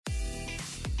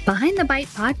Behind the Bite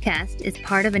podcast is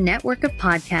part of a network of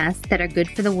podcasts that are good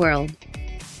for the world.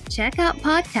 Check out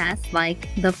podcasts like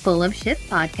the Full of Shit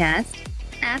podcast,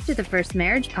 After the First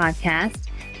Marriage podcast,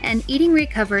 and Eating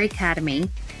Recovery Academy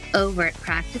over at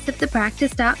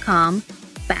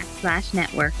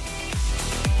practiceofthepractice.com/network.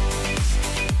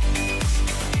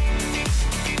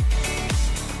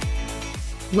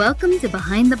 Welcome to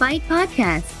Behind the Bite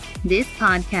podcast. This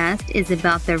podcast is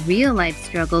about the real-life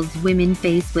struggles women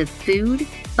face with food,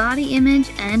 body image,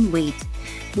 and weight.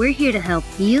 We're here to help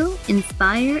heal,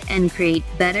 inspire, and create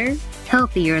better,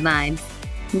 healthier lives.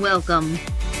 Welcome.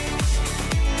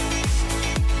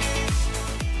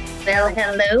 Well,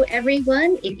 hello,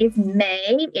 everyone. It is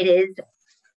May. It is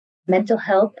Mental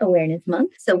Health Awareness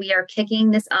Month. So we are kicking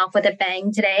this off with a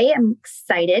bang today. I'm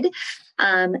excited.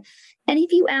 Any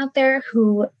of you out there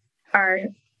who are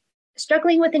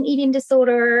struggling with an eating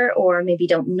disorder, or maybe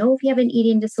don't know if you have an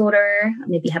eating disorder,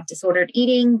 maybe have disordered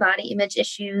eating, body image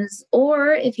issues,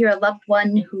 or if you're a loved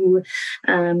one who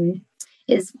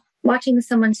is watching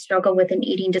someone struggle with an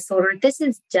eating disorder, this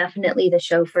is definitely the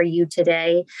show for you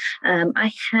today.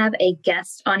 I have a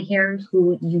guest on here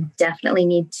who you definitely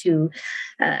need to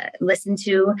listen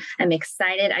to. I'm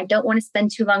excited. I don't want to spend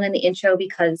too long on the intro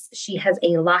because she has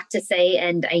a lot to say,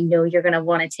 and I know you're going to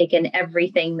want to take in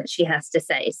everything that she has to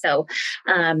say. So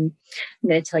I'm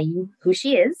going to tell you who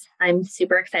she is. I'm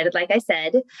super excited. Like I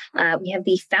said, we have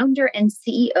the founder and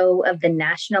CEO of the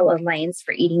National Alliance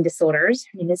for Eating Disorders.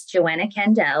 Her name is Johanna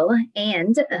Kandel.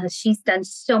 And she's done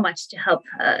so much to help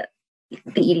the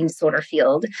eating disorder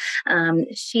field.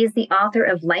 She is the author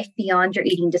of Life Beyond Your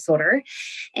Eating Disorder.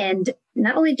 And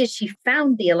not only did she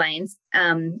found the Alliance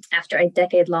after a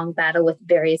decade-long battle with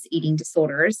various eating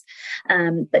disorders,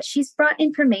 but she's brought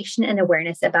information and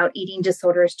awareness about eating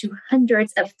disorders to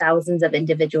hundreds of thousands of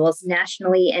individuals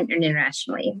nationally and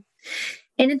internationally.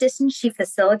 In addition, she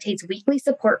facilitates weekly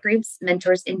support groups,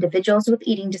 mentors individuals with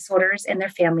eating disorders and their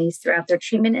families throughout their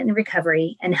treatment and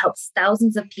recovery, and helps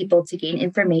thousands of people to gain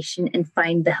information and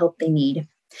find the help they need.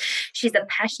 She's a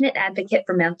passionate advocate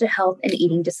for mental health and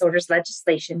eating disorders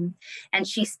legislation, and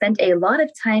she spent a lot of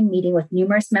time meeting with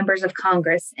numerous members of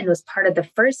Congress and was part of the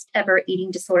first ever eating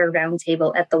disorder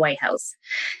roundtable at the White House.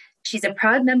 She's a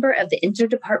proud member of the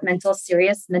Interdepartmental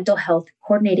Serious Mental Health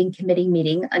Coordinating Committee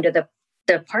meeting under the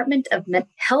Department of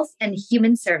Health and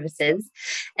Human Services,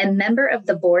 and member of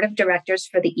the Board of Directors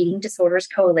for the Eating Disorders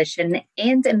Coalition,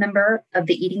 and a member of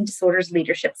the Eating Disorders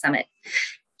Leadership Summit.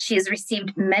 She has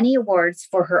received many awards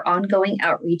for her ongoing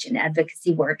outreach and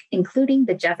advocacy work, including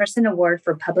the Jefferson Award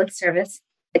for Public Service,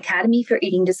 Academy for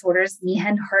Eating Disorders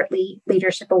Meehan Hartley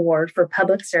Leadership Award for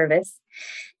Public Service,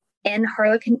 and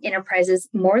Harlequin Enterprises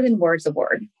More Than Words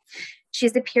Award.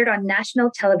 She's appeared on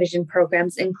national television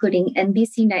programs, including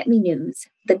NBC Nightly News,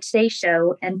 The Today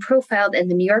Show, and profiled in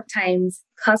the New York Times,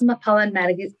 Cosmopolitan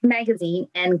Magazine,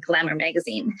 and Glamour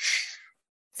Magazine.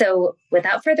 So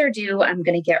without further ado, I'm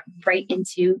going to get right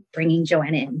into bringing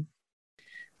Johanna in.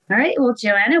 All right. Well,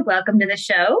 Johanna, welcome to the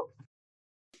show.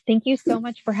 Thank you so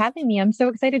much for having me. I'm so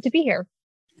excited to be here.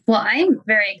 Well, I'm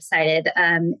very excited.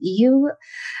 We're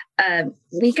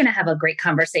going to have a great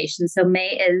conversation. So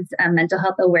May is Mental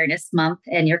Health Awareness Month,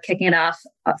 and you're kicking it off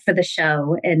for the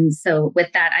show. And so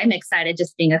with that, I'm excited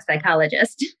just being a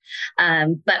psychologist,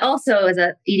 but also as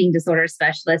an eating disorder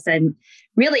specialist. I'm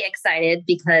really excited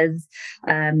because,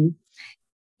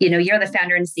 you're the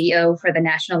founder and CEO for the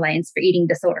National Alliance for Eating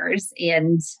Disorders.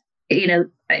 And,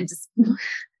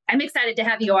 I'm excited to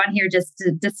have you on here just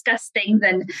to discuss things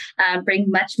and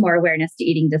bring much more awareness to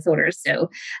eating disorders. So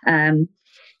I'm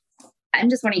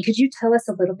just wondering, could you tell us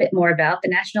a little bit more about the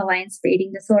National Alliance for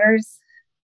Eating Disorders?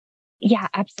 Yeah,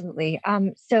 absolutely.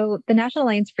 So the National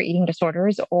Alliance for Eating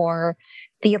Disorders, or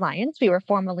the Alliance, we were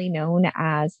formerly known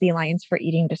as the Alliance for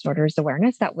Eating Disorders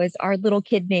Awareness. That was our little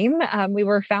kid name. We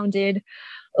were founded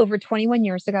over 21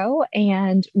 years ago,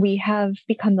 and we have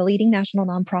become the leading national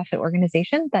nonprofit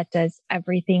organization that does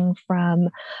everything from,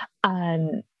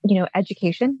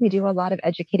 education. We do a lot of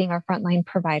educating our frontline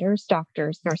providers,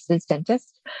 doctors, nurses,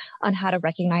 dentists on how to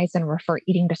recognize and refer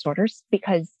eating disorders,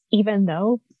 because even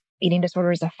though eating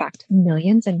disorders affect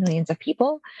millions and millions of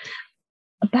people,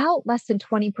 about less than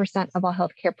 20% of all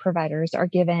healthcare providers are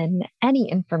given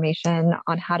any information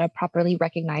on how to properly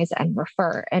recognize and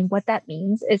refer. And what that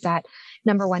means is that,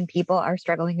 number one, people are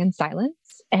struggling in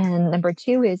silence. And number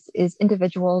two is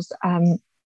individuals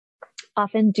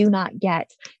often do not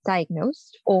get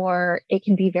diagnosed, or it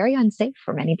can be very unsafe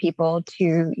for many people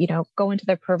to, go into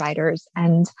their providers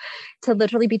and to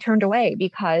literally be turned away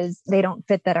because they don't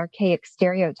fit that archaic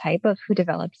stereotype of who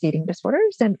develops eating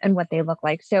disorders and what they look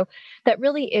like. So that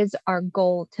really is our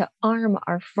goal, to arm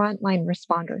our frontline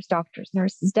responders, doctors,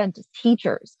 nurses, dentists,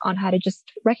 teachers, on how to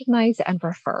just recognize and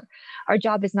refer. Our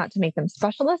job is not to make them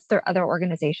specialists. There are other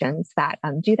organizations that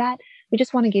do that. We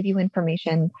just want to give you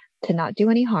information to not do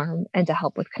any harm and to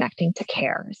help with connecting to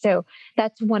care. So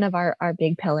that's one of our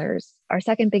big pillars. Our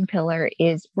second big pillar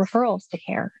is referrals to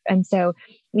care. And so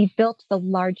we've built the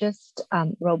largest,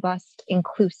 robust,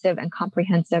 inclusive, and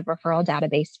comprehensive referral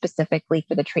database specifically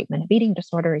for the treatment of eating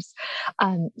disorders.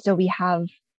 So we have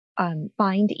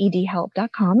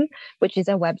findedhelp.com, which is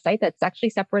a website that's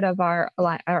actually separate of our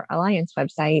Alliance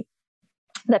website,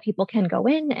 that people can go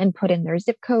in and put in their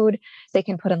zip code. They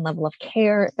can put in level of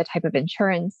care, the type of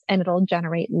insurance, and it'll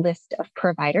generate list of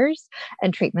providers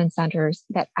and treatment centers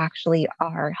that actually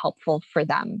are helpful for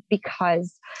them.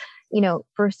 Because,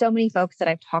 for so many folks that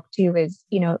I've talked to is,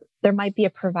 there might be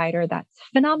a provider that's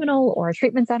phenomenal or a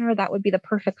treatment center that would be the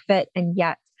perfect fit. And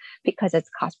yet, because it's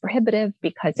cost prohibitive,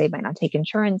 because they might not take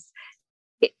insurance,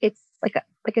 it's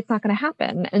it's not going to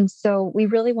happen. And so we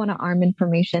really want to arm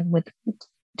information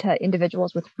to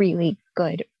individuals with really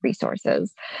good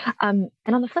resources. And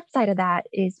on the flip side of that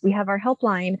is we have our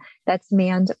helpline that's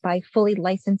manned by fully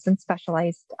licensed and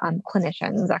specialized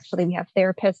clinicians. Actually, we have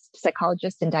therapists,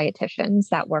 psychologists, and dietitians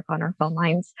that work on our phone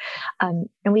lines. And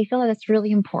we feel that it's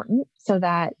really important so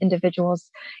that individuals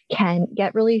can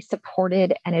get really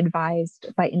supported and advised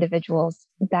by individuals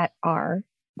that are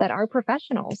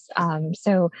professionals.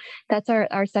 So that's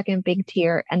our second big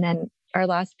tier. And then our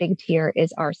last big tier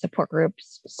is our support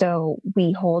groups. So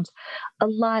we hold a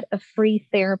lot of free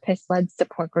therapist-led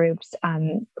support groups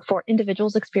for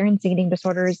individuals experiencing eating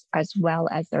disorders as well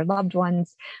as their loved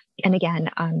ones. And again,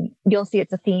 you'll see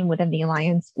it's a theme within the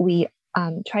Alliance. We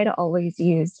try to always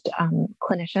use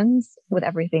clinicians with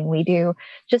everything we do,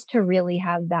 just to really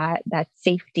have that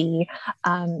safety.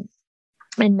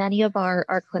 And many of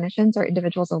our clinicians are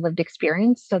individuals of lived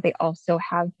experience, so they also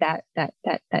have that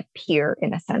peer,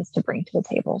 in a sense, to bring to the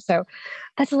table. So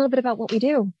that's a little bit about what we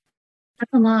do.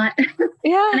 That's a lot.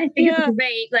 Yeah, and I think it's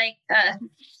great.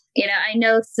 I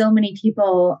know so many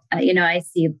people. I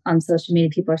see on social media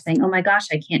people are saying, "Oh my gosh,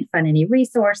 I can't find any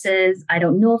resources. I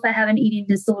don't know if I have an eating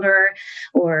disorder,"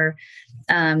 or,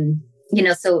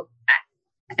 So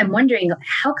I'm wondering,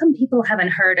 how come people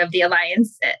haven't heard of the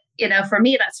Alliance? For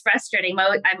me, that's frustrating.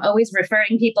 I'm always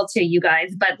referring people to you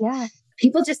guys, but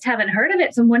people just haven't heard of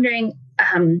it. So I'm wondering,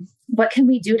 what can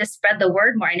we do to spread the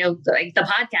word more? I know, like the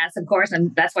podcast, of course,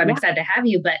 and that's why I'm excited to have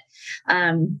you. But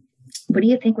what do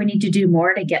you think we need to do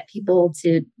more to get people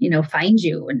to, find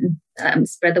you and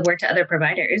spread the word to other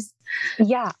providers?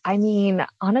 Yeah. I mean,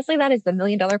 honestly, that is the $1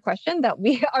 million question that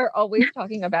we are always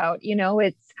talking about.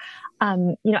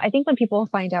 I think when people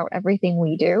find out everything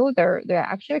we do, they're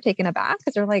actually taken aback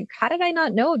because they're like, how did I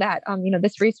not know that,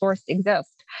 this resource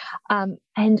exists?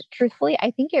 And truthfully,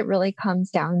 I think it really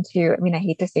comes down to, I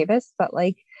hate to say this, but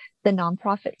the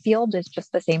nonprofit field is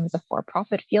just the same as a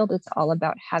for-profit field. It's all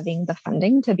about having the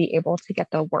funding to be able to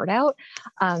get the word out.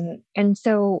 And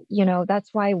so,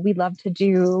 that's why we love to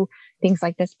do things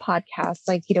like this podcast.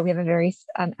 We have a very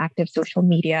active social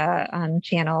media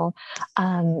channel,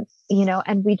 and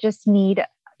we just need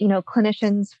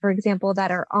clinicians, for example,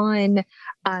 that are on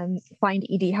Find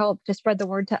ED Help to spread the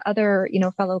word to other,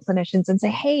 fellow clinicians and say,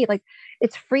 hey,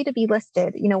 it's free to be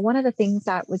listed. One of the things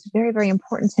that was very, very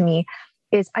important to me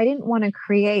is I didn't want to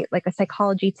create a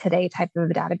Psychology Today type of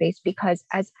a database, because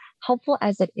as helpful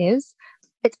as it is,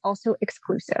 it's also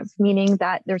exclusive, meaning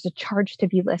that there's a charge to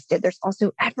be listed. There's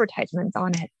also advertisements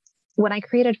on it. When I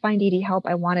created Find ED Help,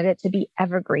 I wanted it to be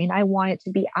evergreen. I want it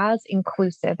to be as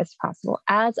inclusive as possible,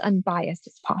 as unbiased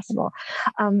as possible.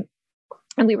 And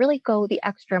we really go the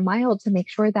extra mile to make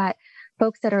sure that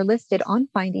folks that are listed on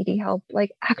Find ED Help,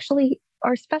 actually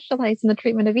are specialized in the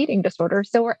treatment of eating disorders.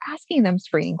 So we're asking them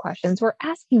screening questions. We're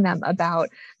asking them about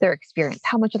their experience,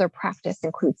 how much of their practice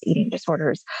includes eating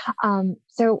disorders.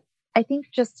 So I think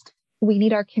just we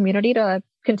need our community to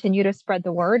continue to spread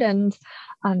the word and,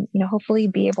 hopefully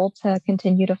be able to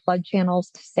continue to flood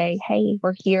channels to say, hey,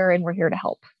 we're here and we're here to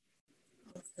help.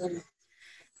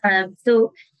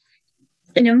 So,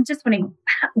 I'm just wondering,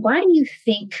 why do you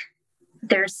think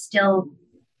there's still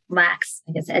lacks,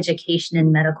 I guess, education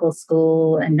in medical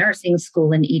school and nursing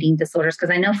school and eating disorders? Because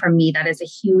I know for me, that is a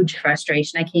huge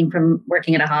frustration. I came from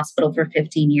working at a hospital for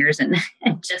 15 years and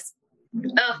just,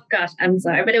 oh gosh, I'm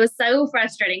sorry, but it was so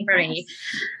frustrating for me.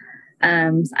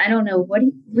 So I don't know.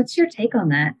 What's your take on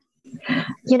that?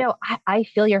 I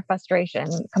feel your frustration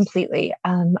completely.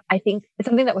 I think it's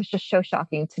something that was just so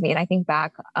shocking to me. And I think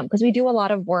back because we do a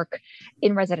lot of work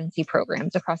in residency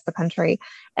programs across the country.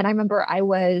 And I remember I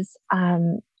was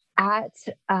I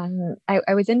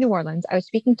was in New Orleans. I was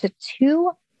speaking to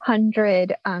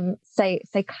 200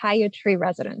 psychiatry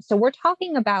residents. So we're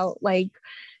talking about like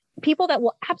people that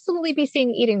will absolutely be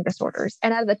seeing eating disorders.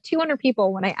 And out of the 200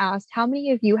 people, when I asked how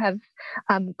many of you have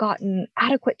gotten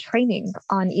adequate training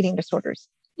on eating disorders,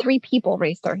 3 people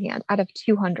raised their hand out of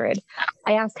 200.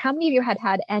 I asked how many of you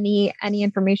had any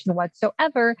information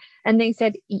whatsoever, and they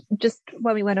said just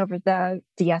when we went over the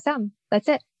DSM, that's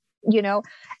it.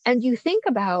 And you think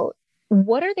about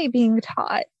what are they being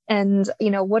taught, and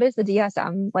what is the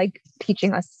DSM like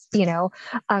teaching us?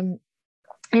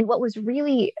 And what was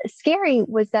really scary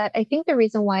was that I think the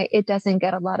reason why it doesn't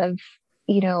get a lot of,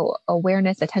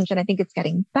 awareness, attention, I think it's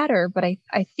getting better. But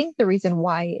I think the reason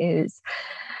why is,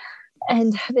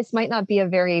 and this might not be a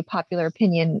very popular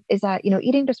opinion, is that,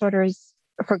 eating disorders,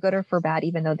 for good or for bad,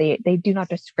 even though they do not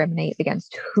discriminate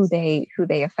against who they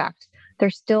affect, they're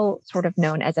still sort of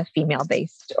known as a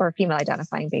female-based or female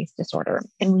identifying based disorder.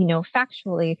 And we know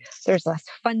factually there's less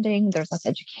funding, there's less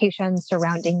education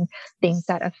surrounding things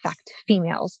that affect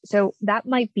females. So that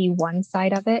might be one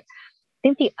side of it. I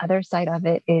think the other side of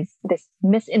it is this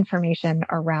misinformation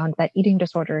around that eating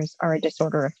disorders are a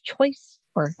disorder of choice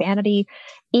or vanity,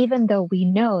 even though we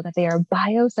know that they are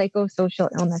biopsychosocial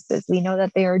illnesses. We know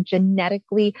that they are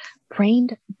genetically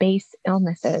brain-based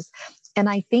illnesses. And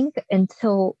I think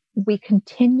until we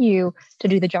continue to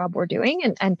do the job we're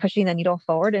doing and pushing the needle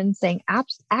forward and saying,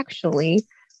 actually,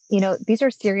 these are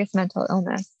serious mental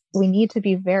illness. We need to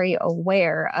be very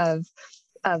aware of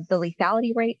the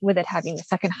lethality rate, with it having the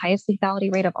second highest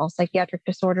lethality rate of all psychiatric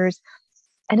disorders.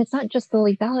 And it's not just the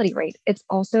lethality rate. It's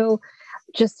also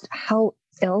just how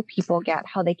ill people get,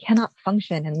 how they cannot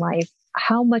function in life,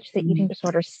 how much the eating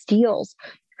disorder steals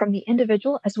from the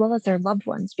individual as well as their loved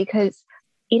ones, because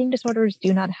eating disorders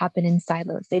do not happen in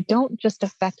silos. They don't just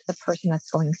affect the person that's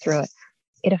going through it.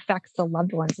 It affects the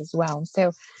loved ones as well.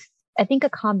 So I think a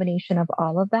combination of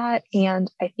all of that. And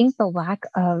I think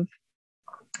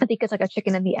I think it's like a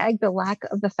chicken and the egg. The lack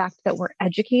of the fact that we're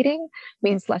educating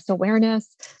means less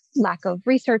awareness, lack of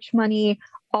research money,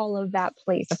 all of that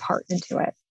plays a part into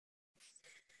it.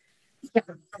 Yeah,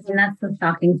 and that's so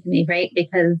shocking to me, right?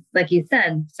 Because like you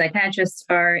said, psychiatrists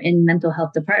are in mental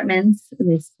health departments, at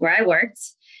least where I worked,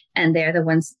 and they're the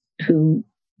ones who,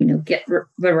 get the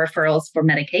referrals for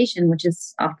medication, which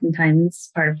is oftentimes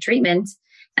part of treatment.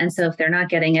 And so if they're not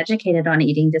getting educated on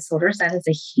eating disorders, that is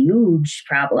a huge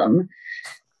problem.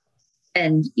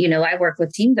 And, I work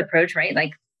with teams approach, right?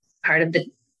 Like part of the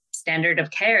standard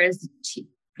of care is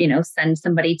send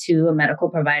somebody to a medical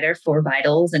provider for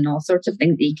vitals and all sorts of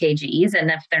things, EKGs.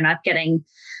 And if they're not getting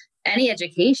any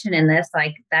education in this,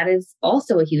 like that is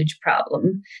also a huge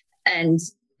problem. And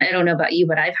I don't know about you,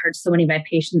 but I've heard so many of my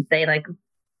patients say like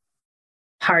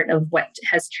part of what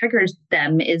has triggered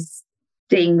them is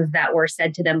things that were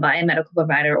said to them by a medical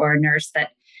provider or a nurse that,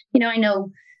 I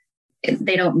know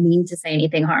they don't mean to say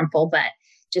anything harmful, but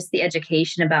just the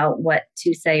education about what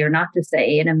to say or not to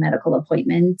say in a medical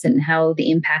appointment and how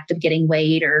the impact of getting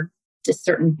weighed or just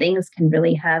certain things can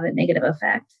really have a negative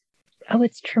effect. Oh,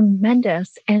 it's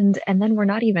tremendous. And then we're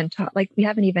not even we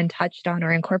haven't even touched on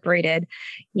or incorporated,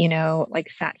 like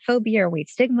fat phobia or weight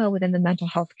stigma within the mental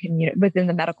health community, within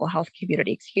the medical health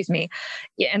community, excuse me,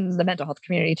 and the mental health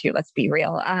community too, let's be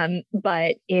real.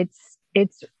 But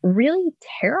it's really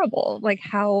terrible. Like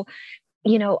how,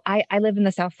 I live in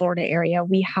the South Florida area.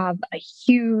 We have a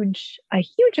huge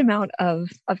amount of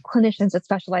clinicians that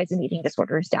specialize in eating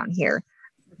disorders down here.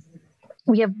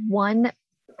 We have one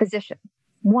physician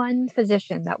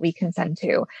that we can send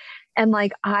to. And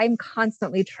like, I'm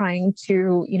constantly trying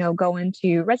to, go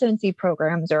into residency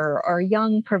programs or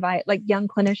young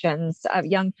clinicians,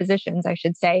 young physicians, I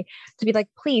should say, to be like,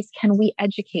 please, can we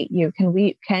educate you?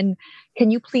 Can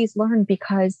you please learn?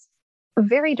 Because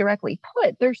very directly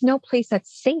put, there's no place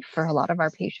that's safe for a lot of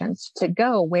our patients to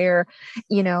go where,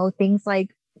 things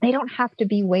like they don't have to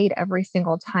be weighed every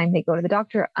single time they go to the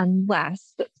doctor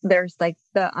unless there's like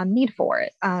the need for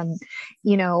it.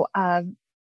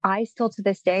 I still to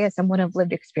this day, as someone of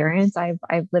lived experience,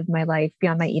 I've lived my life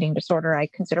beyond my eating disorder. I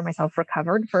consider myself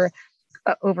recovered for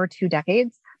over 2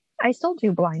 decades. I still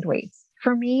do blind weights.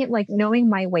 For me, like knowing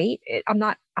my weight, I'm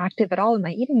not active at all in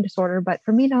my eating disorder, but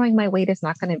for me, knowing my weight is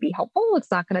not going to be helpful. It's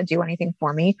not going to do anything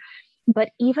for me. But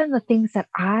even the things that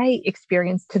I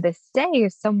experience to this day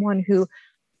as someone who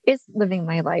is living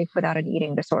my life without an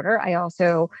eating disorder. I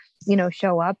also,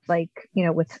 show up like,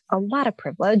 with a lot of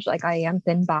privilege. Like I am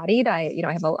thin bodied.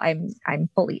 I'm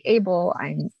fully able.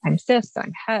 I'm cis,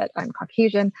 I'm het, I'm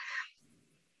Caucasian.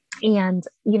 And,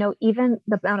 even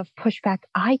the amount of pushback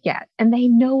I get, and they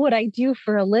know what I do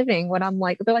for a living when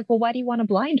they're like, well, why do you want a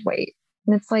blind weight?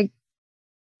 And it's like,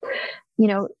 you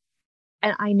know,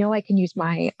 and I know I can use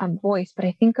my voice, but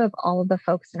I think of all of the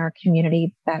folks in our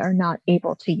community that are not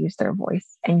able to use their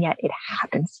voice, and yet it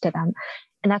happens to them.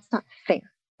 And that's not fair.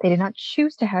 They did not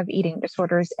choose to have eating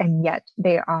disorders, and yet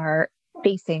they are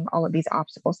facing all of these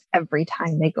obstacles every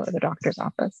time they go to the doctor's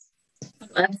office.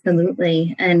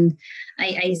 Absolutely. And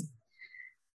I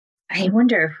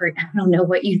wonder I don't know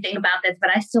what you think about this, but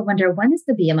I still wonder, when is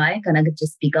the BMI going to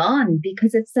just be gone?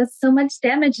 Because it does so much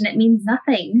damage and it means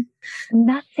nothing.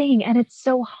 Nothing. And it's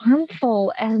so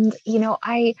harmful. And,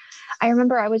 I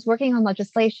remember I was working on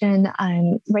legislation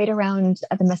right around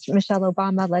the Michelle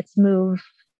Obama Let's Move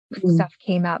stuff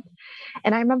came up.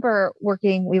 And I remember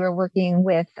we were working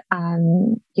with,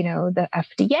 the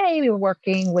FDA, we were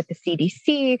working with the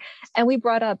CDC, and we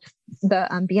brought up the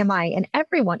BMI, and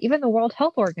everyone, even the World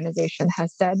Health Organization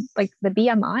has said, like, the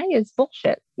BMI is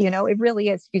bullshit. It really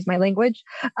is, excuse my language.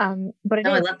 But it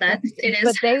is. I love that. It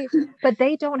is. But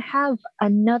they don't have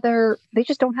they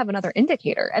just don't have another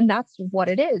indicator. And that's what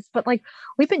it is. But like,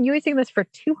 we've been using this for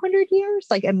 200 years,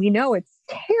 and we know it's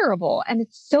terrible and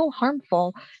it's so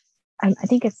harmful. I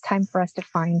think it's time for us to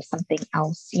find something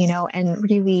else, and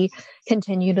really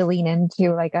continue to lean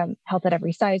into like a health at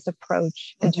every size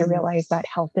approach, and to realize that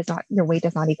your weight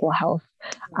does not equal health.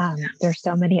 There's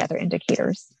so many other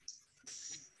indicators.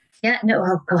 Yeah, no,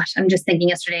 oh gosh, I'm just thinking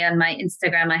yesterday on my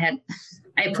Instagram,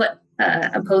 I put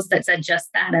a post that said just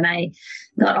that. And I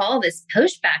got all this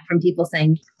pushback from people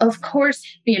saying, of course,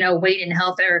 weight and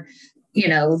health are,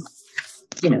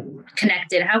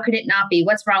 connected. How could it not be?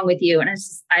 What's wrong with you? And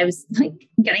I was like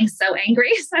getting so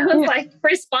angry. So I was like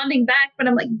responding back, but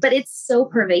I'm like, but it's so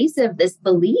pervasive, this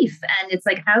belief. And it's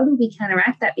like, how do we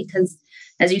counteract that? Because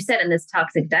as you said, in this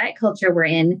toxic diet culture we're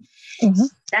in,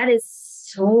 that is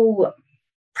so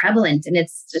prevalent. And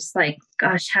it's just like,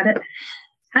 gosh,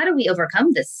 how do we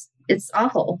overcome this? It's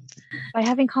awful. By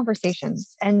having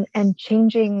conversations and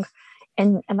changing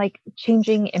and like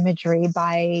changing imagery,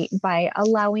 by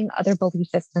allowing other belief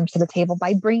systems to the table,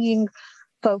 by bringing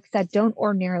folks that don't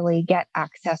ordinarily get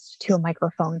access to a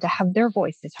microphone to have their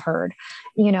voices heard.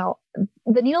 The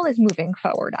needle is moving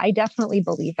forward. I definitely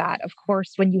believe that. Of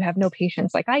course, when you have no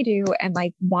patience like I do, and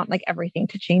like want like everything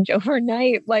to change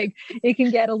overnight, like it can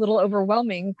get a little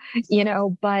overwhelming,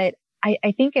 but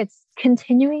I think it's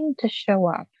continuing to show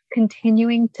up,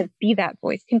 continuing to be that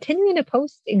voice, continuing to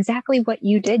post exactly what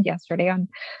you did yesterday on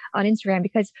Instagram,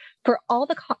 because for all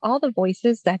the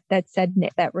voices that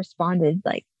responded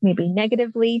like maybe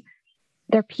negatively,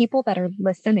 there are people that are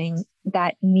listening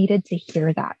that needed to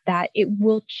hear that it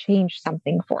will change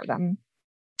something for them.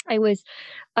 I was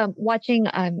watching,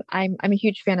 I'm a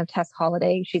huge fan of Tess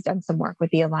Holliday. She's done some work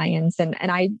with the Alliance, and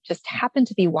I just happened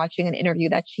to be watching an interview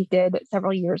that she did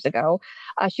several years ago.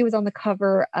 She was on the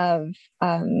cover of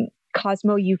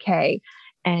Cosmo UK,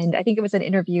 and I think it was an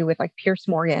interview with like Piers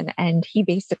Morgan, and he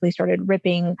basically started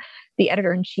ripping the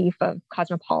editor-in-chief of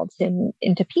Cosmopolitan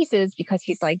into pieces, because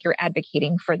he's like, you're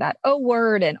advocating for that O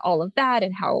word and all of that,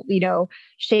 and how,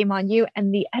 shame on you.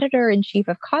 And the editor-in-chief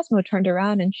of Cosmo turned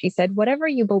around and she said, whatever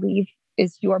you believe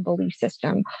is your belief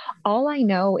system. All I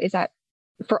know is that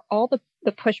for all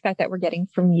the pushback that we're getting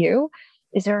from you,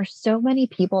 is there are so many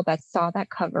people that saw that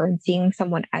cover and seeing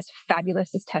someone as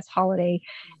fabulous as Tess Holliday,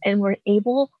 and were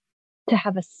able to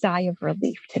have a sigh of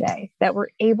relief today, that we're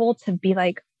able to be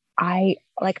like, I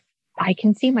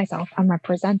can see myself. I'm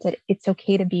represented. It's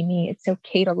okay to be me. It's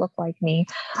okay to look like me.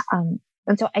 And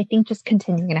so I think just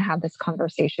continuing to have this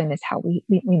conversation is how we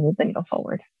move the needle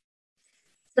forward.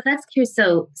 So that's curious.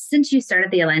 So since you started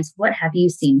the Alliance, what have you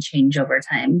seen change over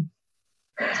time?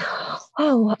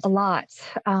 Oh, a lot.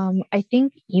 I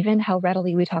think even how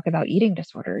readily we talk about eating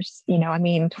disorders,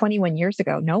 21 years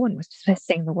ago, no one was just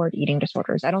saying the word eating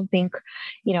disorders. I don't think,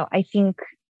 I think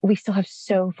we still have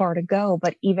so far to go,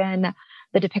 but even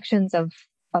the depictions of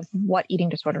what eating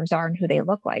disorders are and who they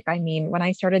look like. I mean, when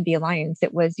I started the Alliance,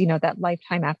 it was, that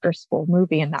Lifetime after school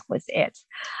movie, and that was it.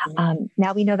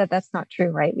 Now we know that that's not true,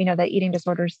 right? We know that eating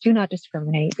disorders do not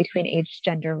discriminate between age,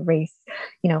 gender, race,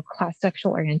 class,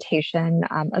 sexual orientation,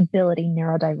 ability,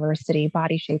 neurodiversity,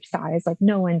 body shape, size, like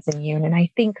no one's immune. And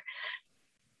I think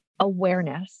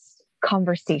awareness,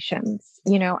 conversations,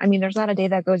 there's not a day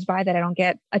that goes by that I don't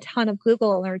get a ton of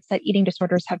Google alerts that eating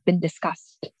disorders have been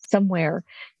discussed somewhere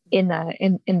in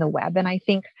the web. And I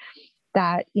think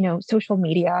that, social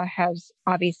media has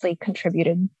obviously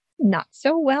contributed not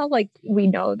so well. Like we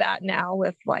know that now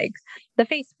with like the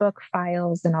Facebook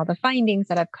files and all the findings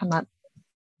that have come up.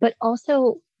 But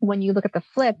also when you look at the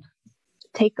flip,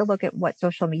 take a look at what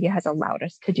social media has allowed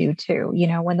us to do too.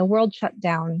 When the world shut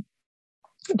down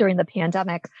during the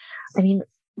pandemic, I mean,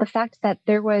 the fact that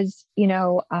there was,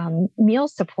 meal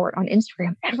support on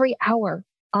Instagram every hour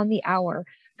on the hour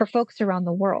for folks around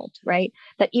the world, right?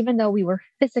 That even though we were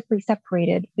physically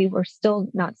separated, we were still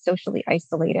not socially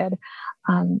isolated.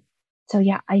 So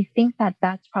yeah, I think that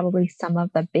that's probably some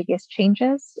of the biggest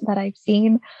changes that I've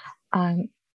seen.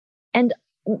 And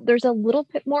there's a little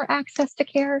bit more access to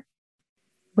care.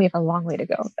 We have a long way to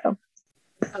go, though.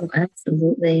 Oh,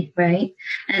 absolutely. Right.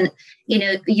 And,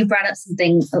 you brought up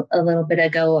something a little bit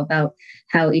ago about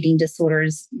how eating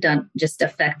disorders don't just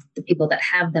affect the people that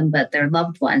have them, but their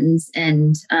loved ones.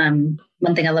 And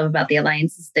one thing I love about the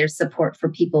Alliance is there's support for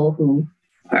people who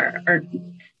are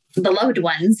the loved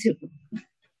ones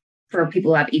for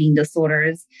people who have eating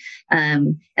disorders,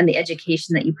 and the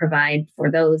education that you provide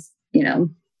for those,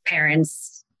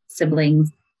 parents, siblings,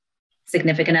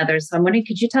 significant others. So I'm wondering,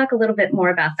 could you talk a little bit more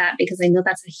about that? Because I know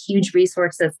that's a huge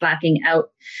resource that's lacking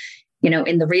out,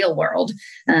 in the real world,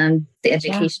 the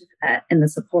education for that and the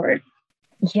support.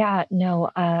 Yeah, no,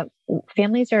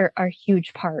 families are a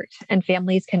huge part, and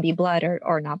families can be blood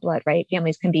or not blood, right?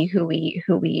 Families can be who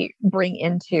we bring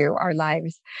into our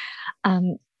lives.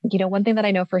 One thing that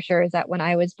I know for sure is that when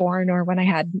I was born or when I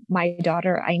had my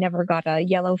daughter, I never got a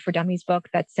Yellow for Dummies book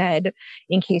that said,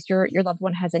 in case your loved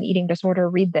one has an eating disorder,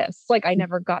 read this. Like I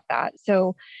never got that.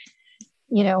 So,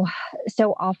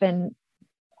 so often,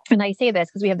 and I say this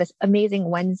because we have this amazing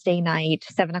Wednesday night,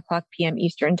 7:00 p.m.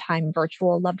 Eastern time,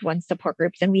 virtual loved one support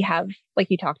groups. And we have,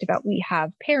 like you talked about, we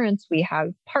have parents, we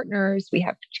have partners, we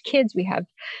have kids, we have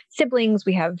siblings,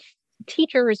 we have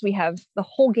teachers, we have the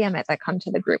whole gamut that come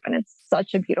to the group. And it's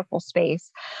such a beautiful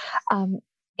space.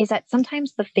 Is that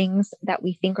sometimes the things that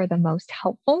we think are the most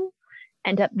helpful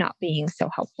end up not being so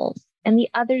helpful. And the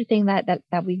other thing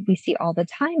that we see all the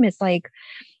time is like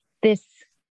this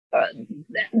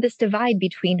divide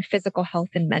between physical health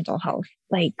and mental health.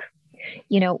 Like,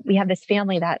 we have this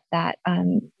family that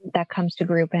comes to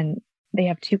group, and they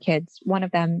have 2 kids. One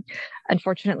of them,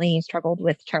 unfortunately, struggled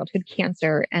with childhood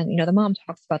cancer. And, the mom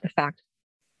talks about the fact,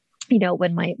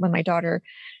 when my daughter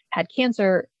had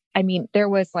cancer, I mean, there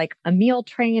was like a meal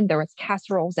train, there was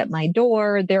casseroles at my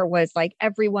door. There was like,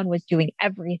 everyone was doing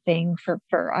everything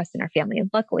for us and our family. And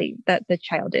luckily that the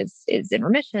child is in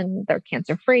remission, they're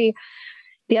cancer free.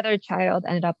 The other child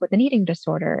ended up with an eating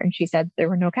disorder. And she said there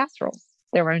were no casseroles.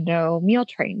 There were no meal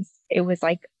trains. It was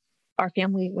like our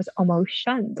family was almost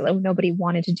shunned. Nobody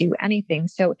wanted to do anything.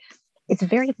 So it's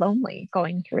very lonely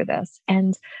going through this.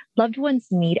 And loved ones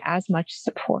need as much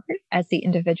support as the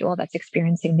individual that's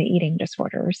experiencing the eating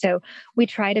disorder. So we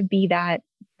try to be that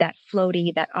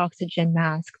floaty, that oxygen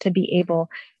mask, to be able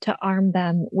to arm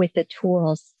them with the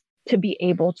tools to be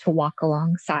able to walk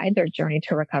alongside their journey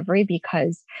to recovery,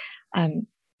 because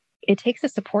it takes a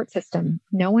support system.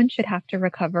 No one should have to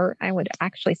recover. I would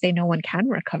actually say no one can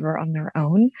recover on their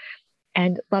own.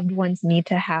 And loved ones need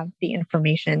to have the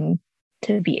information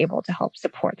to be able to help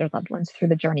support their loved ones through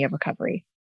the journey of recovery.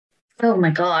 Oh my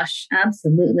gosh,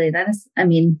 absolutely.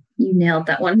 You nailed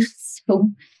that one so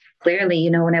clearly.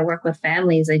 When I work with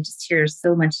families, I just hear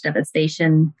so much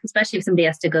devastation, especially if somebody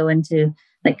has to go into,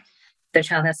 like, their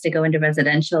child has to go into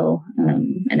residential,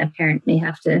 and a parent may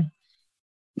have to,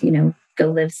 go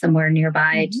live somewhere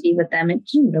nearby to be with them. It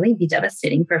can really be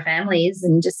devastating for families,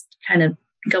 and just kind of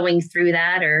going through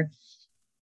that, or,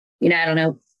 I don't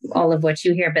know all of what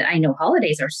you hear, but I know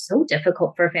holidays are so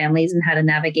difficult for families, and how to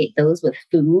navigate those with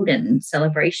food and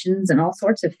celebrations and all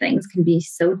sorts of things can be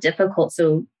so difficult.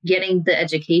 So getting the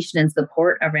education and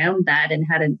support around that, and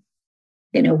how to,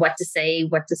 what to say,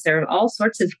 what to serve, all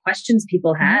sorts of questions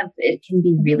people have, it can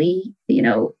be really,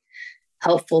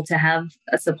 helpful to have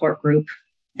a support group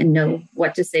and know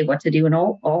what to say, what to do, and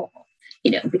all,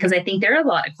 because I think there are a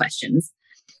lot of questions.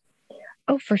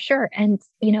 Oh, for sure. And,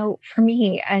 for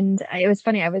me, it was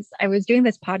funny, I was doing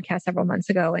this podcast several months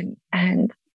ago,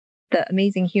 and the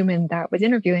amazing human that was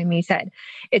interviewing me said,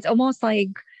 it's almost like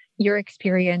your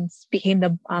experience became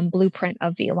the blueprint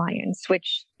of the Alliance,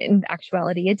 which in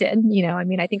actuality it did.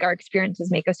 I think our experiences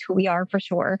make us who we are, for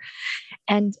sure.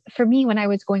 And for me, when I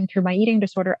was going through my eating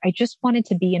disorder, I just wanted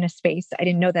to be in a space. I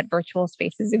didn't know that virtual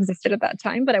spaces existed at that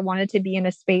time, but I wanted to be in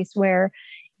a space where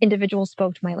individuals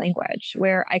spoke my language,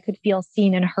 where I could feel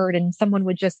seen and heard, and someone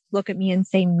would just look at me and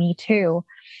say, "Me too."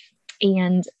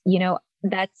 And,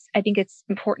 I think it's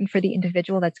important for the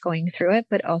individual that's going through it,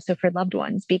 but also for loved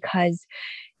ones, because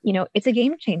it's a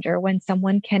game changer when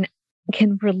someone can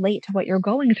relate to what you're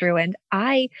going through. And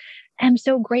I am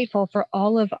so grateful for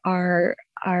all of our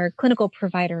clinical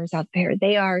providers out there.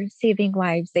 They are saving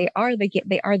lives. They are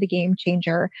the game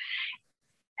changer.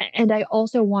 And I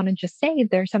also want to just say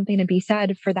there's something to be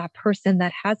said for that person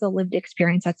that has a lived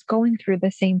experience that's going through the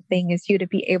same thing as you, to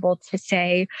be able to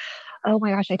say, oh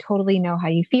my gosh, I totally know how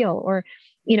you feel. Or,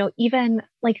 even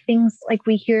like things like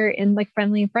we hear in like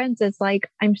Friendly Friends is like,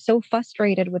 I'm so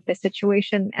frustrated with this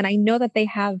situation. And I know that they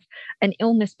have an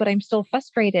illness, but I'm still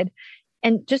frustrated.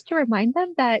 And just to remind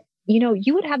them that,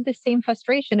 you would have the same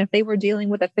frustration if they were dealing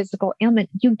with a physical ailment.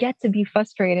 You get to be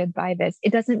frustrated by this.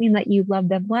 It doesn't mean that you love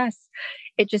them less.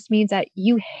 It just means that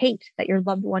you hate that your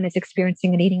loved one is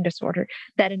experiencing an eating disorder,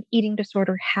 that an eating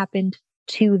disorder happened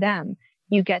to them.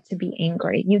 You get to be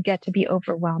angry. You get to be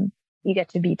overwhelmed. You get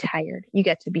to be tired. You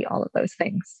get to be all of those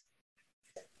things.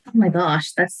 Oh my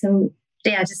gosh, that's so,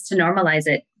 yeah, just to normalize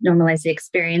it, normalize the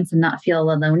experience and not feel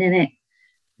alone in it.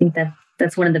 I think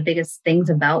that's one of the biggest things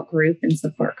about group and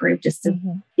support group, just to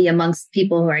be amongst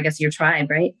people who are, I guess, your tribe,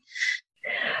 right?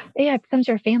 Yeah, it becomes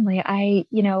your family.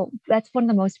 That's one of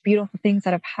the most beautiful things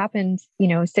that have happened,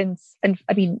 since, and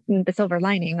I mean, the silver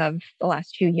lining of the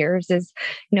last 2 years is,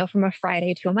 from a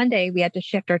Friday to a Monday, we had to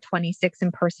shift our 26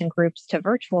 in-person groups to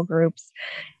virtual groups.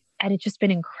 And it's just been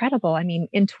incredible. I mean,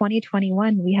 in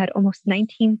 2021, we had almost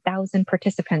 19,000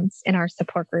 participants in our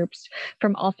support groups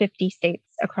from all 50 states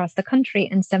across the country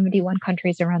and 71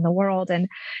 countries around the world. And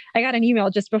I got an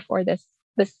email just before this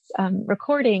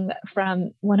recording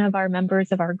from one of our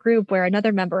members of our group, where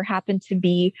another member happened to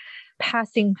be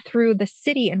passing through the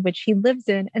city in which he lives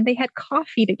in, and they had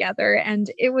coffee together. And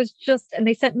it was just, and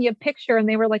they sent me a picture and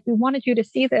they were like, we wanted you to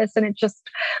see this. And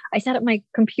I sat at my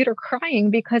computer crying,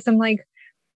 because I'm like,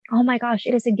 oh my gosh,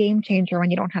 it is a game changer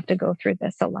when you don't have to go through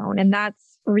this alone. And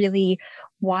that's really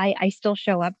why I still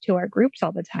show up to our groups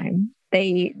all the time.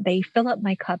 They fill up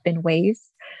my cup in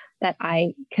ways that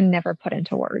I can never put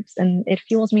into words. And it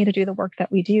fuels me to do the work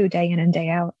that we do day in and day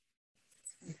out.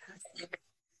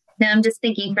 Now I'm just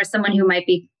thinking, for someone who might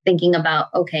be thinking about,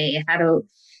 okay,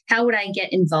 how would I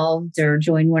get involved or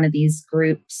join one of these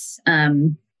groups?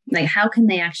 Like, how can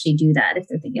they actually do that if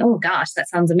they're thinking, oh gosh, that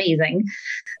sounds amazing?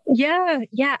 Yeah,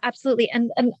 absolutely. And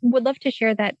would love to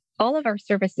share that all of our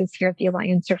services here at the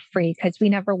Alliance are free, because we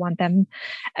never want them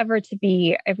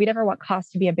we never want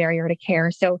cost to be a barrier to care.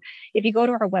 So if you go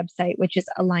to our website, which is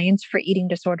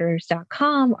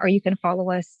allianceforeatingdisorders.com, or you can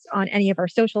follow us on any of our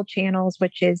social channels,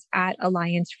 which is at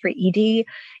Alliance for ED,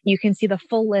 you can see the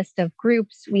full list of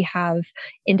groups. We have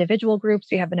individual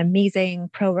groups. We have an amazing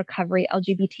pro-recovery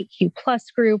LGBTQ plus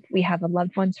group. We have a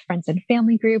loved ones, friends, and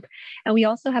family group. And we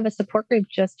also have a support group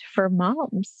just for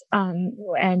moms.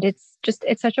 And it's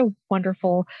such a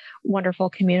wonderful, wonderful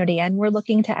community. And we're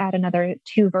looking to add another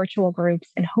 2 virtual groups,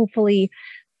 and hopefully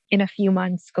in a few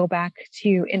months go back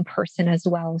to in person as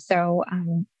well. So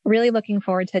really looking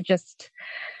forward to just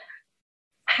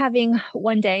having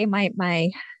one day.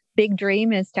 My big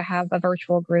dream is to have a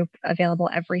virtual group available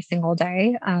every single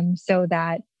day, so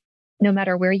that no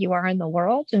matter where you are in the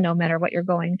world and no matter what you're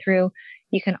going through,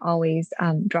 you can always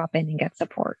drop in and get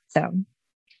support. So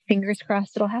fingers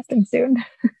crossed it'll happen soon.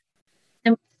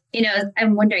 And,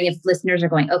 I'm wondering if listeners are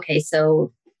going, okay,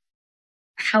 so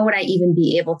how would I even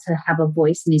be able to have a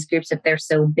voice in these groups if they're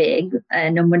so big?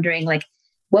 And I'm wondering, like,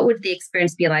 what would the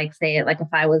experience be like, say, like if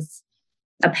I was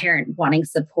a parent wanting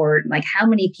support, like how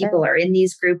many people are in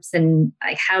these groups, and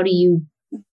like, how do you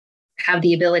have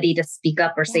the ability to speak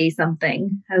up or say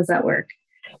something? How does that work?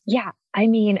 Yeah. I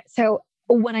mean, so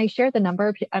when I share the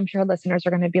number, I'm sure listeners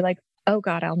are going to be like, oh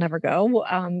God, I'll never go.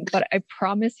 But I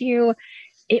promise you,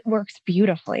 it works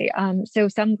beautifully. So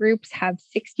some groups have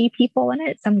 60 people in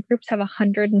it. Some groups have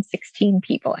 116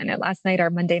 people in it. Last night, our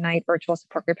Monday night virtual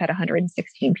support group had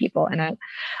 116 people in it.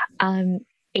 And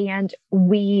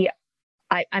we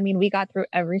got through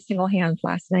every single hand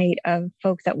last night of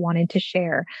folks that wanted to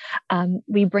share.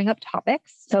 We bring up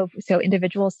topics. So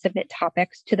individuals submit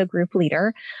topics to the group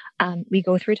leader. We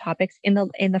go through topics in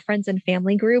the friends and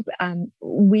family group.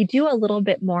 We do a little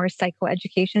bit more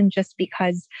psychoeducation, just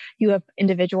because you have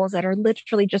individuals that are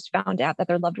literally just found out that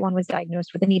their loved one was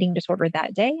diagnosed with an eating disorder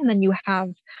that day. And then you have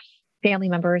family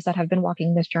members that have been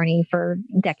walking this journey for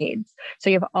decades. So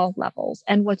you have all levels.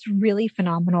 And what's really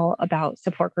phenomenal about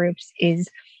support groups is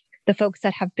the folks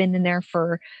that have been in there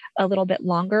for a little bit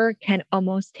longer can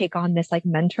almost take on this like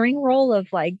mentoring role of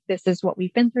like, this is what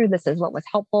we've been through. This is what was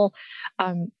helpful.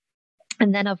 And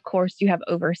then of course you have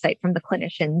oversight from the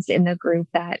clinicians in the group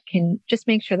that can just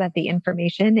make sure that the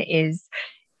information is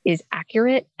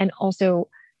accurate and also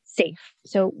safe.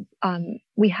 So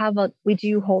we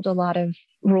do hold a lot of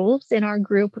rules in our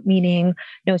group, meaning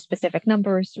no specific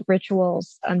numbers,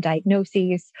 rituals,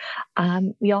 diagnoses.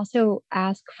 We also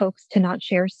ask folks to not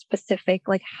share specific,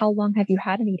 like, how long have you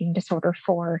had an eating disorder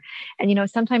for? And,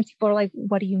 sometimes people are like,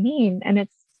 what do you mean? And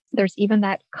there's even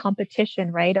that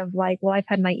competition, right? Of like, well, I've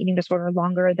had my eating disorder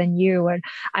longer than you, and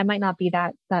I might not be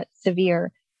that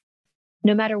severe.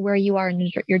 No matter where you are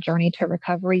in your journey to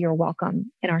recovery, you're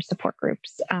welcome in our support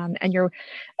groups. And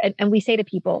we say to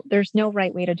people, there's no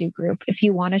right way to do group. If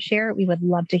you want to share, we would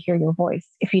love to hear your voice.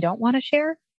 If you don't want to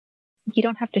share, you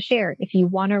don't have to share. If you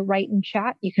want to write in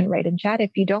chat, you can write in chat.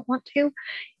 If you don't want to,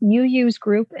 you use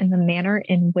group in the manner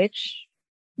in which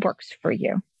works for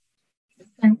you.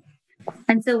 Okay.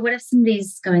 And so what if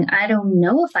somebody's going, I don't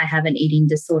know if I have an eating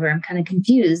disorder. I'm kind of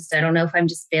confused. I don't know if I'm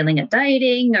just failing at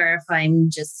dieting or if I'm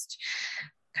just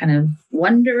kind of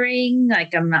wondering,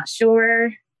 like, I'm not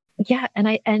sure. Yeah.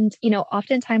 And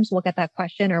oftentimes we'll get that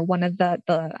question, or one of the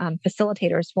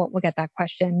facilitators will get that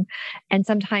question. And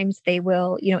sometimes they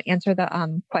will, answer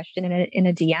the question in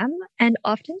a DM. And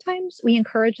oftentimes we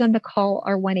encourage them to call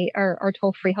our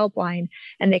toll-free helpline,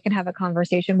 and they can have a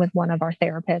conversation with one of our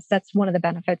therapists. That's one of the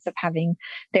benefits of having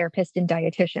therapists and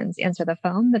dietitians answer the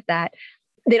phone, that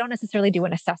they don't necessarily do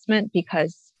an assessment,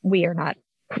 because we're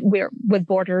with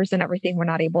borders and everything, we're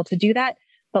not able to do that.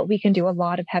 But we can do a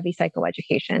lot of heavy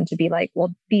psychoeducation to be like,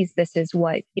 well, this is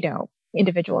what,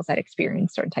 individuals that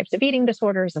experience certain types of eating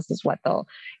disorders, this is what they'll,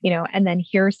 and then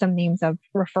here are some names of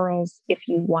referrals if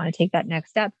you want to take that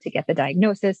next step to get the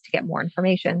diagnosis, to get more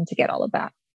information, to get all of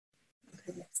that.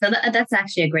 So that's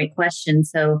actually a great question.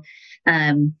 So,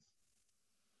 I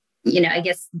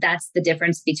guess that's the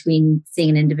difference between seeing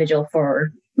an individual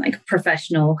for like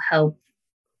professional help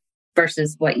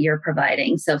versus what you're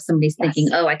providing. So if somebody's thinking,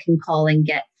 oh, I can call and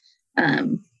get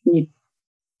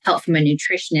help from a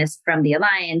nutritionist from the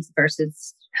Alliance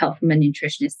versus help from a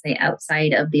nutritionist, say,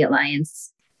 outside of the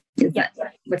Alliance,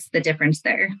 what's the difference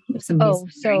there?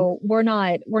 So we're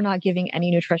not giving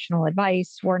any nutritional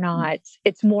advice. We're not,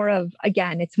 it's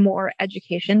more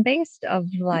education based of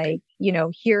like,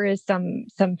 here is some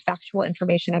factual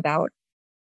information about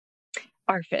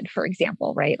ARFID, for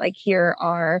example, right? Like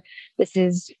this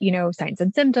is, signs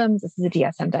and symptoms. This is a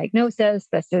DSM diagnosis.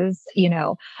 This is,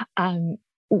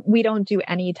 we don't do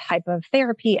any type of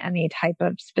therapy, any type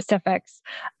of specifics.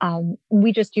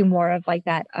 We just do more of like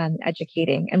that,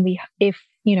 educating. And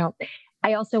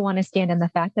I also want to stand in the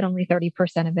fact that only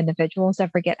 30% of individuals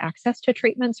ever get access to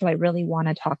treatment. So I really want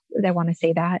to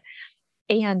say that.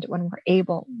 And when we're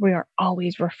able, we are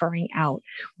always referring out.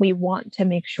 We want to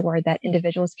make sure that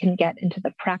individuals can get into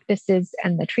the practices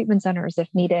and the treatment centers, if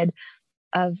needed,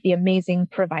 of the amazing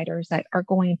providers that are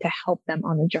going to help them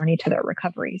on the journey to their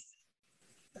recoveries.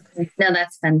 No,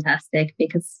 that's fantastic,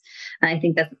 because I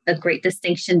think that's a great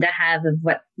distinction to have of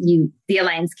what the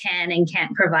Alliance can and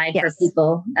can't provide for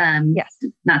people.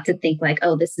 Not to think like,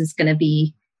 oh, this is going to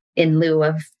be in lieu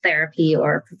of therapy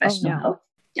or professional help.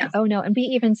 Yeah. Oh, no. And we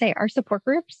even say our support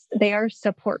groups, they are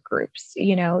support groups.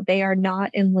 They are not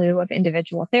in lieu of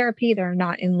individual therapy. They're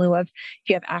not in lieu of, if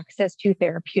you have access to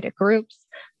therapeutic groups,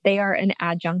 they are an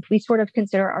adjunct. We sort of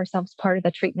consider ourselves part of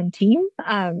the treatment team,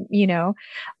 and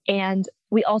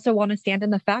we also want to stand in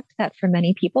the fact that for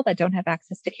many people that don't have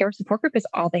access to care, support group is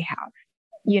all they have,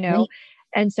 Right.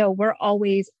 And so we're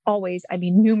always,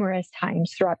 numerous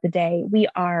times throughout the day,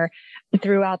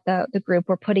 throughout the group,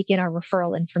 we're putting in our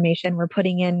referral information. We're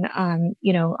putting in,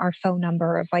 our phone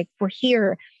number of like, we're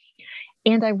here.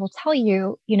 And I will tell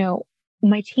you,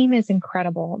 my team is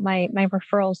incredible. My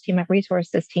referrals team, my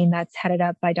resources team that's headed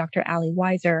up by Dr. Allie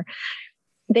Weiser,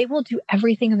 they will do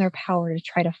everything in their power to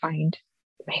try to find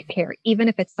care, even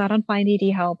if it's not on Find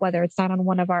ED Help, whether it's not on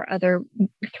one of our other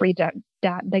 3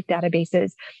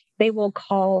 databases. They will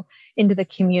call into the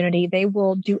community. They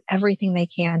will do everything they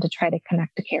can to try to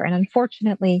connect to care. And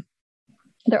unfortunately,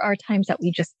 there are times that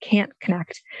we just can't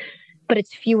connect, but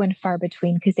it's few and far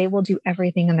between, because they will do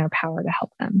everything in their power to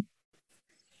help them.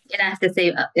 And I have to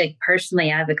say, like,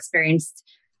 personally, I've experienced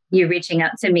you reaching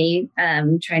out to me,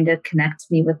 trying to connect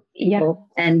me with people.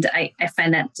 Yeah. And I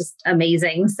find that just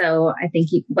amazing. So I think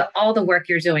but all the work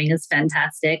you're doing is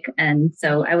fantastic. And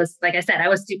so I was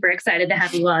super excited to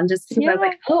have you on, just because I was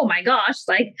like, oh my gosh,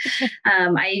 like,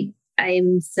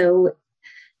 I'm so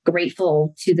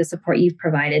grateful to the support you've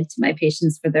provided to my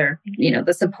patients for their,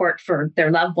 the support for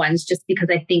their loved ones, just because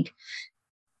I think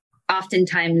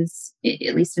oftentimes,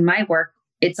 at least in my work,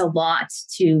 it's a lot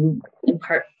to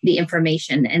impart the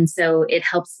information. And so it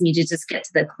helps me to just get to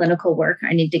the clinical work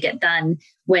I need to get done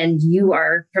when you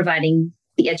are providing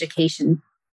the education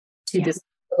to the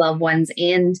loved ones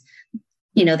and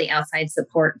the outside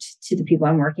support to the people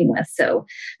I'm working with. So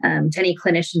to any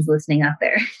clinicians listening out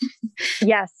there.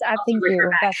 Yes, thank you.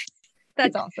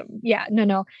 That's awesome. Yeah,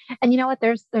 no. And you know what?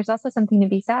 There's also something to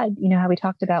be said, how we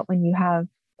talked about when you have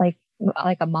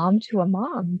like a mom to a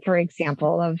mom, for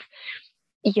example, of,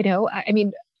 I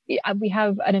mean, we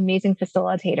have an amazing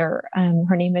facilitator.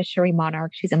 Her name is Sherry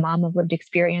Monarch. She's a mom of lived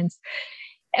experience.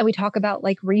 And we talk about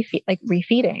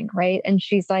refeeding, right? And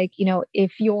she's like,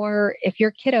 if your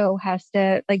kiddo has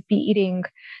to be eating,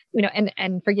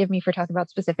 and forgive me for talking about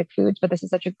specific foods, but this is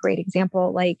such a great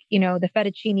example, the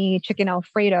fettuccine chicken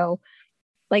Alfredo,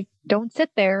 don't sit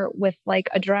there with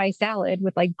a dry salad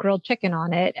with grilled chicken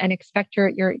on it and expect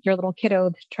your little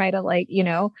kiddo to try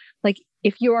to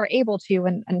if you are able to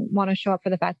and want to show up for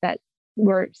the fact that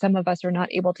some of us are not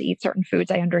able to eat certain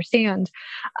foods, I understand.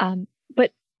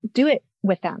 But do it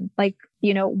with them,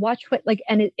 watch what,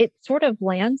 and it sort of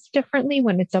lands differently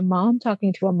when it's a mom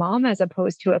talking to a mom as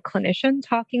opposed to a clinician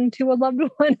talking to a loved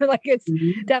one. It's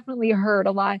definitely heard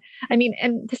a lot. I mean,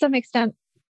 and to some extent,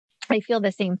 I feel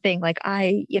the same thing.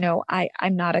 I'm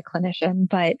not a clinician,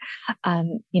 but,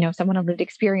 someone of lived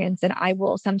experience, and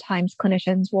sometimes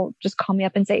clinicians will just call me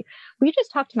up and say, will you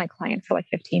just talk to my client for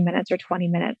 15 minutes or 20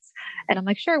 minutes? And I'm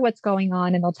like, sure, what's going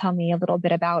on? And they'll tell me a little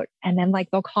bit about, and then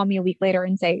they'll call me a week later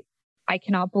and say, I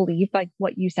cannot believe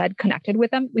what you said connected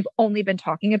with them. We've only been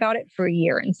talking about it for a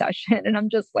year in session. And I'm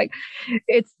just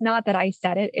it's not that I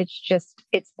said it.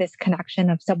 It's this connection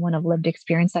of someone of lived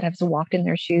experience that has walked in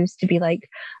their shoes to be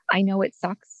I know it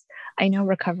sucks. I know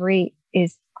recovery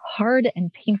is hard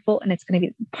and painful, and it's going to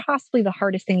be possibly the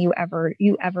hardest thing you ever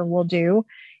will do.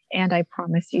 And I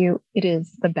promise you, it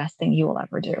is the best thing you will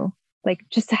ever do.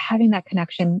 Just having that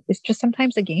connection is just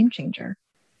sometimes a game changer.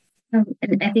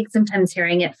 And I think sometimes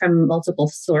hearing it from multiple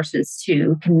sources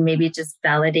too can maybe just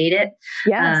validate it.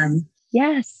 Yes.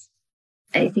 Yes.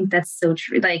 I think that's so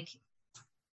true.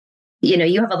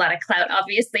 You have a lot of clout,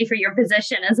 obviously, for your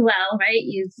position as well, right?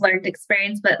 You've learned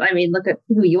experience, but I mean, look at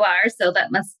who you are. So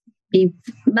that must be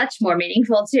much more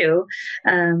meaningful too.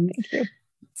 Thank you.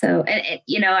 So,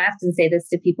 and I often say this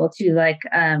to people too, I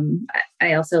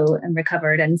also am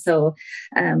recovered. And so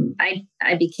I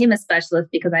became a specialist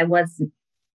because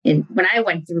when I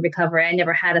went through recovery, I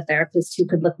never had a therapist who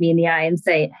could look me in the eye and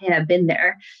say, hey, I've been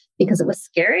there, because it was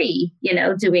scary,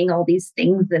 doing all these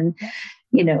things and,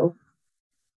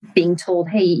 being told,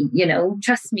 hey,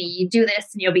 trust me, you do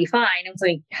this and you'll be fine. I was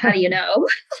like, how do you know?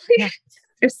 Yeah.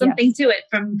 There's something to it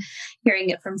from hearing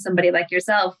it from somebody like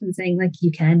yourself and saying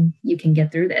you can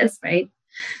get through this. Right.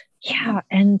 Yeah.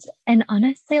 And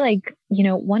honestly,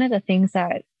 one of the things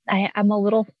that I'm a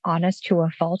little honest to a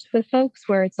fault with folks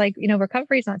where it's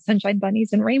recovery is not sunshine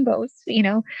bunnies and rainbows.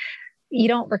 You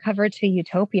don't recover to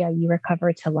utopia, you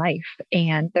recover to life.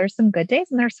 And there's some good days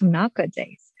and there's some not good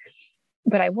days.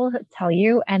 But I will tell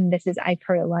you, and I've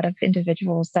heard a lot of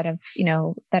individuals that have,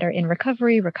 that are in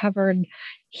recovery, recovered,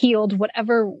 healed,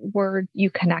 whatever word you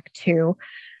connect to,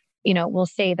 will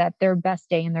say that their best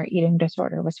day in their eating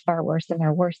disorder was far worse than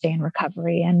their worst day in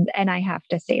recovery. And I have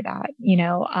to say that,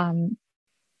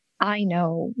 I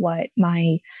know what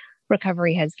my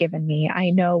recovery has given me.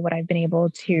 I know what I've been able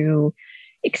to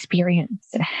experience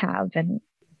and have. And,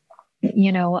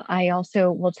 I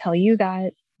also will tell you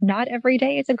that not every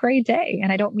day is a great day.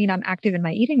 And I don't mean I'm active in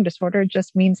my eating disorder. It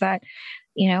just means that,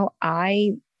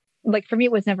 for me,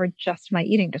 it was never just my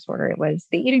eating disorder. It was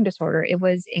the eating disorder. It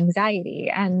was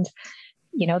anxiety. And,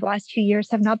 the last 2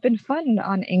 years have not been fun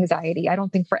on anxiety. I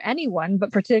don't think for anyone,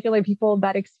 but particularly people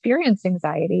that experience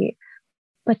anxiety.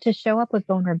 But to show up with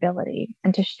vulnerability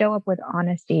and to show up with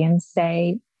honesty and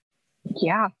say,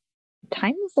 yeah,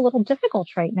 time is a little difficult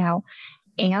right now.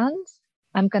 And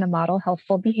I'm going to model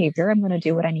healthful behavior. I'm going to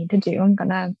do what I need to do. I'm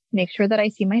going to make sure that I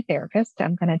see my therapist.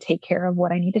 I'm going to take care of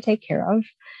what I need to take care of.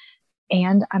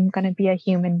 And I'm going to be a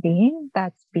human being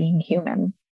that's being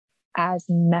human, as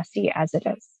messy as it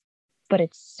is. But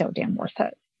it's so damn worth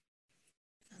it.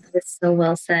 That's so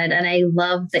well said. And I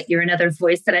love that you're another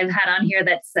voice that I've had on here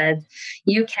that says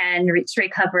you can reach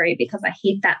recovery, because I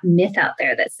hate that myth out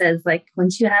there that says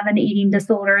once you have an eating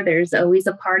disorder, there's always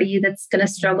a part of you that's going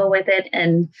to struggle with it.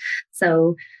 And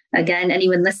so again,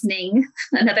 anyone listening,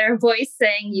 another voice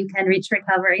saying you can reach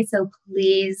recovery. So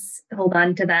please hold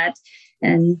on to that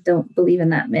and don't believe in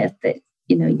that myth that,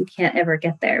 you can't ever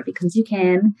get there, because you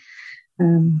can.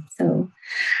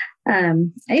 I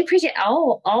appreciate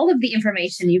all of the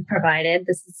information you've provided.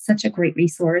 This is such a great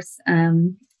resource. I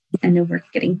know we're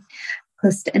getting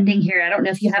close to ending here. I don't know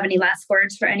if you have any last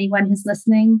words for anyone who's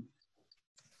listening.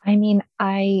 I mean,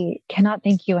 I cannot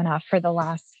thank you enough for the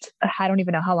last, I don't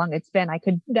even know how long it's been. I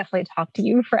could definitely talk to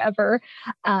you forever.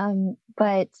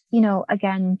 But,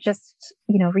 again, just,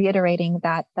 reiterating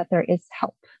that there is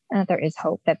help and that there is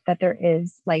hope, that there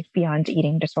is life beyond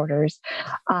eating disorders.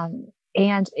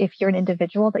 And if you're an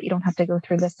individual, that you don't have to go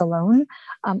through this alone,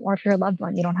 or if you're a loved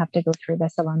one, you don't have to go through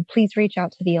this alone. Please reach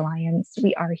out to the Alliance.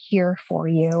 We are here for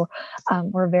you.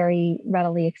 We're very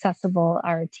readily accessible.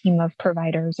 Our team of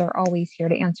providers are always here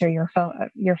to answer your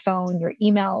phone, your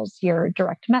emails, your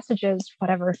direct messages,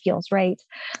 whatever feels right.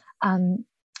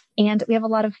 And we have a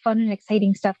lot of fun and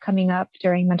exciting stuff coming up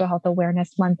during Mental Health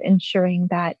Awareness Month, ensuring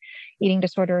that eating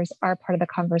disorders are part of the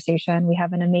conversation. We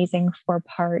have an amazing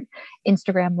 4-part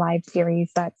Instagram live series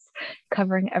that's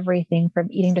covering everything from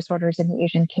eating disorders in the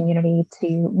Asian community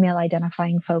to male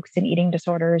identifying folks in eating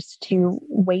disorders to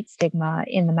weight stigma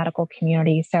in the medical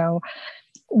community. So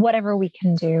whatever we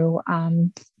can do,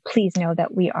 please know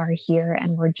that we are here,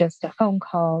 and we're just a phone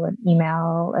call, an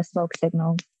email, a smoke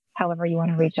signal, however you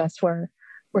want to reach us.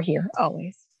 We're here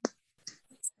always.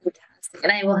 Fantastic.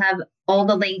 And I will have all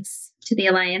the links to the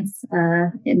Alliance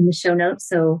in the show notes.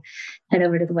 So head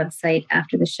over to the website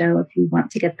after the show if you want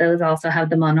to get those. I also have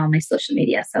them on all my social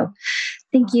media. So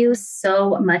thank you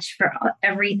so much for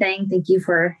everything. Thank you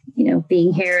for,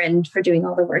 being here and for doing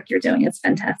all the work you're doing. It's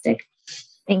fantastic.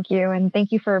 Thank you. And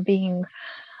thank you for being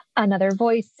another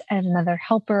voice and another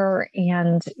helper.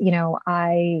 And,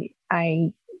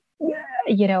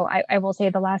 I will say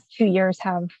the last 2 years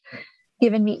have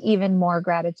given me even more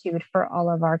gratitude for all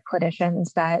of our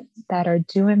clinicians that are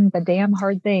doing the damn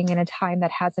hard thing in a time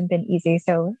that hasn't been easy.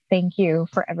 So thank you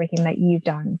for everything that you've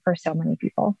done for so many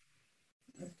people.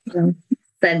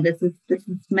 Said this is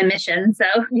my mission. So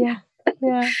yeah.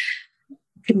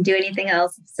 Couldn't do anything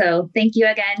else. So thank you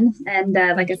again. And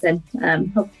like I said,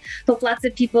 hope lots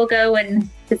of people go and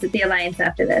visit the Alliance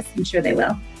after this. I'm sure they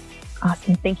will.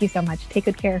 Awesome. Thank you so much. Take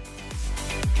good care.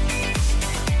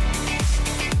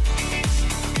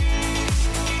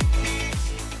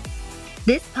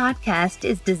 This podcast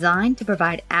is designed to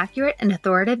provide accurate and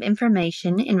authoritative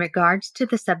information in regards to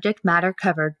the subject matter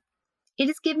covered. It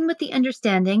is given with the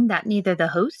understanding that neither the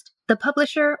host, the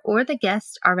publisher, or the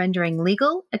guest are rendering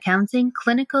legal, accounting,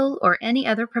 clinical, or any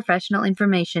other professional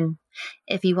information.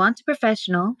 If you want a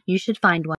professional, you should find one.